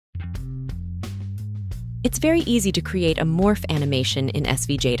It's very easy to create a morph animation in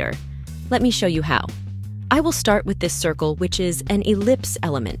SVGator. Let me show you how. I will start with this circle, which is an ellipse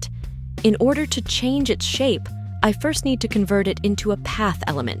element. In order to change its shape, I first need to convert it into a path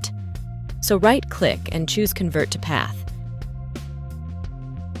element. So right-click and choose Convert to Path.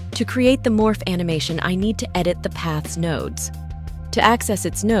 To create the morph animation, I need to edit the path's nodes. To access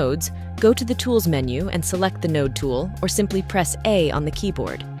its nodes, go to the Tools menu and select the Node tool, or simply press A on the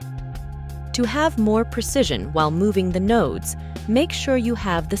keyboard. To have more precision while moving the nodes, make sure you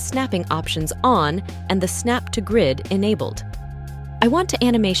have the snapping options on and the Snap to Grid enabled. I want the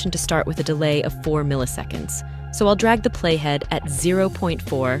animation to start with a delay of 4 milliseconds, so I'll drag the playhead at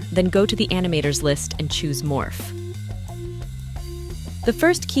 0.4, then go to the animators list and choose Morph. The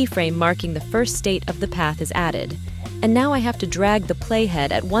first keyframe marking the first state of the path is added, and now I have to drag the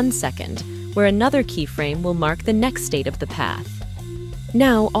playhead at 1 second, where another keyframe will mark the next state of the path.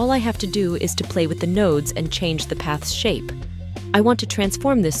 Now, all I have to do is to play with the nodes and change the path's shape. I want to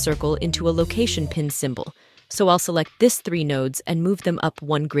transform this circle into a location pin symbol, so I'll select this 3 nodes and move them up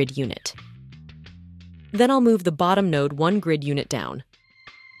 1 grid unit. Then I'll move the bottom node 1 grid unit down.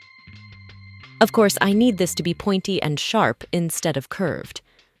 Of course, I need this to be pointy and sharp instead of curved.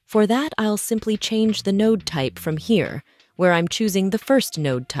 For that, I'll simply change the node type from here, where I'm choosing the first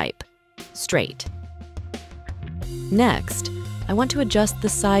node type, straight. Next, I want to adjust the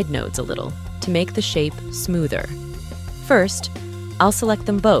side nodes a little to make the shape smoother. First, I'll select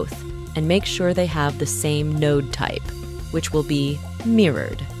them both and make sure they have the same node type, which will be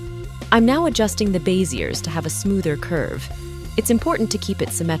mirrored. I'm now adjusting the Beziers to have a smoother curve. It's important to keep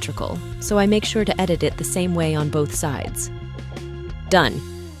it symmetrical, so I make sure to edit it the same way on both sides. Done.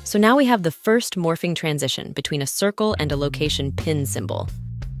 So now we have the first morphing transition between a circle and a location pin symbol.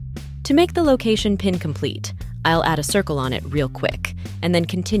 To make the location pin complete, I'll add a circle on it real quick, and then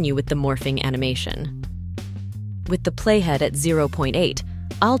continue with the morphing animation. With the playhead at 0.8,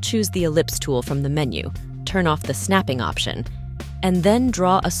 I'll choose the Ellipse tool from the menu, turn off the snapping option, and then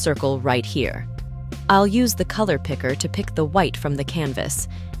draw a circle right here. I'll use the color picker to pick the white from the canvas,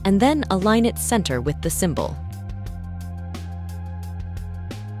 and then align its center with the symbol.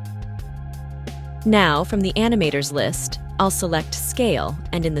 Now, from the animators list, I'll select Scale,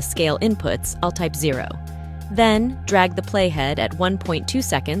 and in the Scale inputs, I'll type 0. Then, drag the playhead at 1.2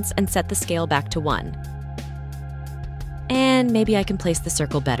 seconds and set the scale back to 1. And maybe I can place the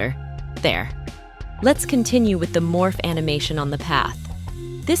circle better. There. Let's continue with the morph animation on the path.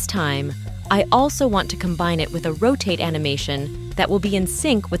 This time, I also want to combine it with a rotate animation that will be in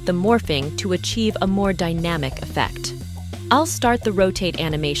sync with the morphing to achieve a more dynamic effect. I'll start the rotate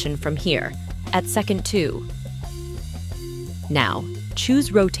animation from here, at second 2. Now,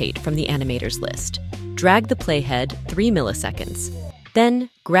 choose Rotate from the animators list. Drag the playhead 3 milliseconds. Then,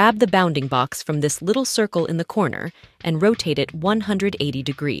 grab the bounding box from this little circle in the corner and rotate it 180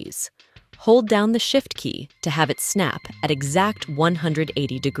 degrees. Hold down the Shift key to have it snap at exact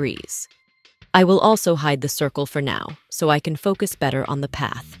 180 degrees. I will also hide the circle for now, so I can focus better on the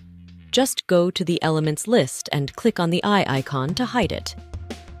path. Just go to the Elements list and click on the eye icon to hide it.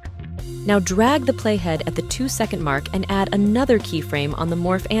 Now drag the playhead at the 2-second mark and add another keyframe on the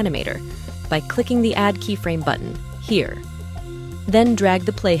Morph animator by clicking the Add Keyframe button here. Then drag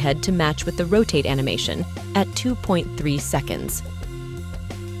the playhead to match with the rotate animation at 2.3 seconds.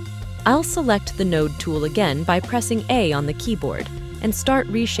 I'll select the Node tool again by pressing A on the keyboard and start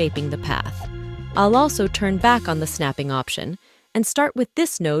reshaping the path. I'll also turn back on the snapping option and start with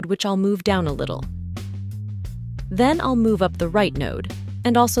this node, which I'll move down a little. Then I'll move up the right node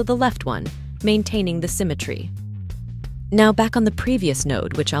and also the left one, maintaining the symmetry. Now back on the previous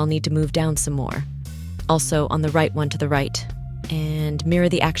node, which I'll need to move down some more. Also on the right one to the right, and mirror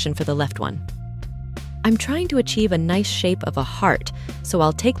the action for the left one. I'm trying to achieve a nice shape of a heart, so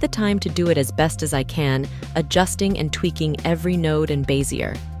I'll take the time to do it as best as I can, adjusting and tweaking every node and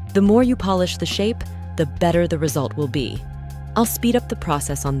Bezier. The more you polish the shape, the better the result will be. I'll speed up the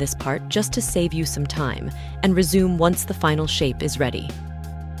process on this part just to save you some time, and resume once the final shape is ready.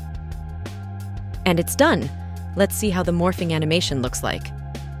 And it's done! Let's see how the morphing animation looks like.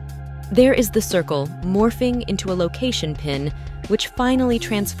 There is the circle morphing into a location pin, which finally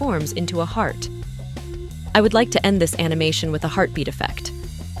transforms into a heart. I would like to end this animation with a heartbeat effect.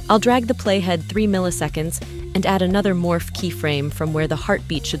 I'll drag the playhead 3 milliseconds and add another morph keyframe from where the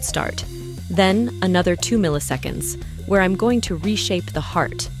heartbeat should start. Then another 2 milliseconds, where I'm going to reshape the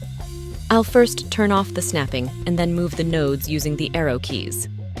heart. I'll first turn off the snapping and then move the nodes using the arrow keys.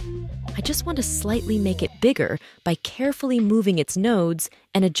 I just want to slightly make it bigger by carefully moving its nodes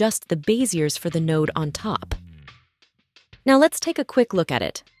and adjust the Beziers for the node on top. Now let's take a quick look at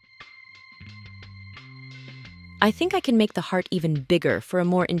it. I think I can make the heart even bigger for a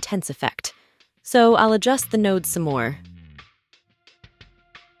more intense effect. So I'll adjust the nodes some more.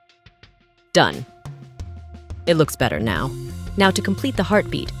 Done. It looks better now. Now to complete the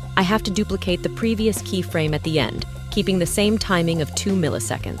heartbeat, I have to duplicate the previous keyframe at the end, keeping the same timing of 2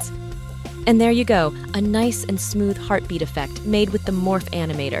 milliseconds. And there you go, a nice and smooth heartbeat effect made with the Morph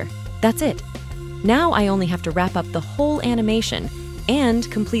animator. That's it. Now I only have to wrap up the whole animation and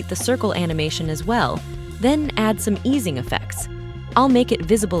complete the circle animation as well, then add some easing effects. I'll make it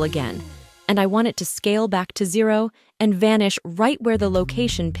visible again, and I want it to scale back to 0 and vanish right where the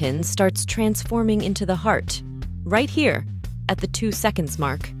location pin starts transforming into the heart. Right here, at the 2 seconds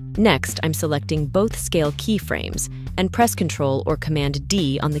mark. Next, I'm selecting both scale keyframes and press Ctrl or Command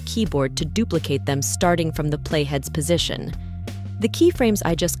D on the keyboard to duplicate them starting from the playhead's position. The keyframes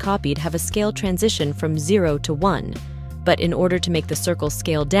I just copied have a scale transition from 0 to 1, but in order to make the circle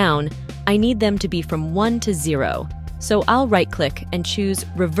scale down, I need them to be from 1 to 0. So I'll right-click and choose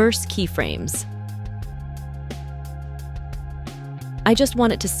Reverse Keyframes. I just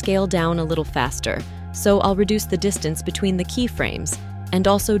want it to scale down a little faster, so I'll reduce the distance between the keyframes and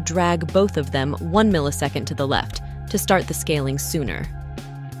also drag both of them 1 millisecond to the left to start the scaling sooner.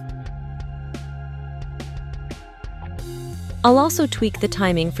 I'll also tweak the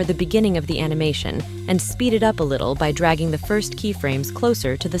timing for the beginning of the animation and speed it up a little by dragging the first keyframes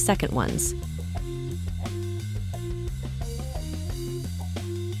closer to the second ones.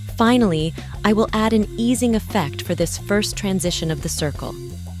 Finally, I will add an easing effect for this first transition of the circle.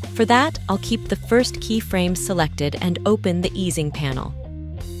 For that, I'll keep the first keyframe selected and open the easing panel.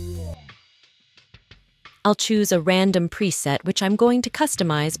 I'll choose a random preset which I'm going to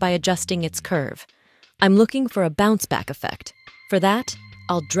customize by adjusting its curve. I'm looking for a bounce back effect. For that,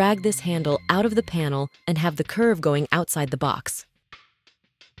 I'll drag this handle out of the panel and have the curve going outside the box.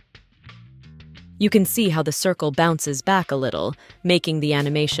 You can see how the circle bounces back a little, making the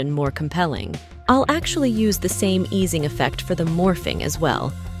animation more compelling. I'll actually use the same easing effect for the morphing as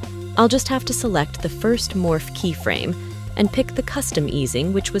well. I'll just have to select the first morph keyframe and pick the custom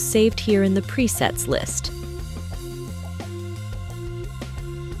easing, which was saved here in the presets list.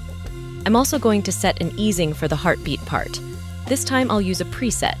 I'm also going to set an easing for the heartbeat part. This time I'll use a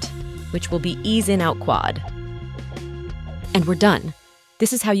preset, which will be Ease In Out Quad. And we're done.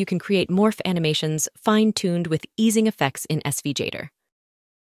 This is how you can create morph animations fine-tuned with easing effects in SVGator.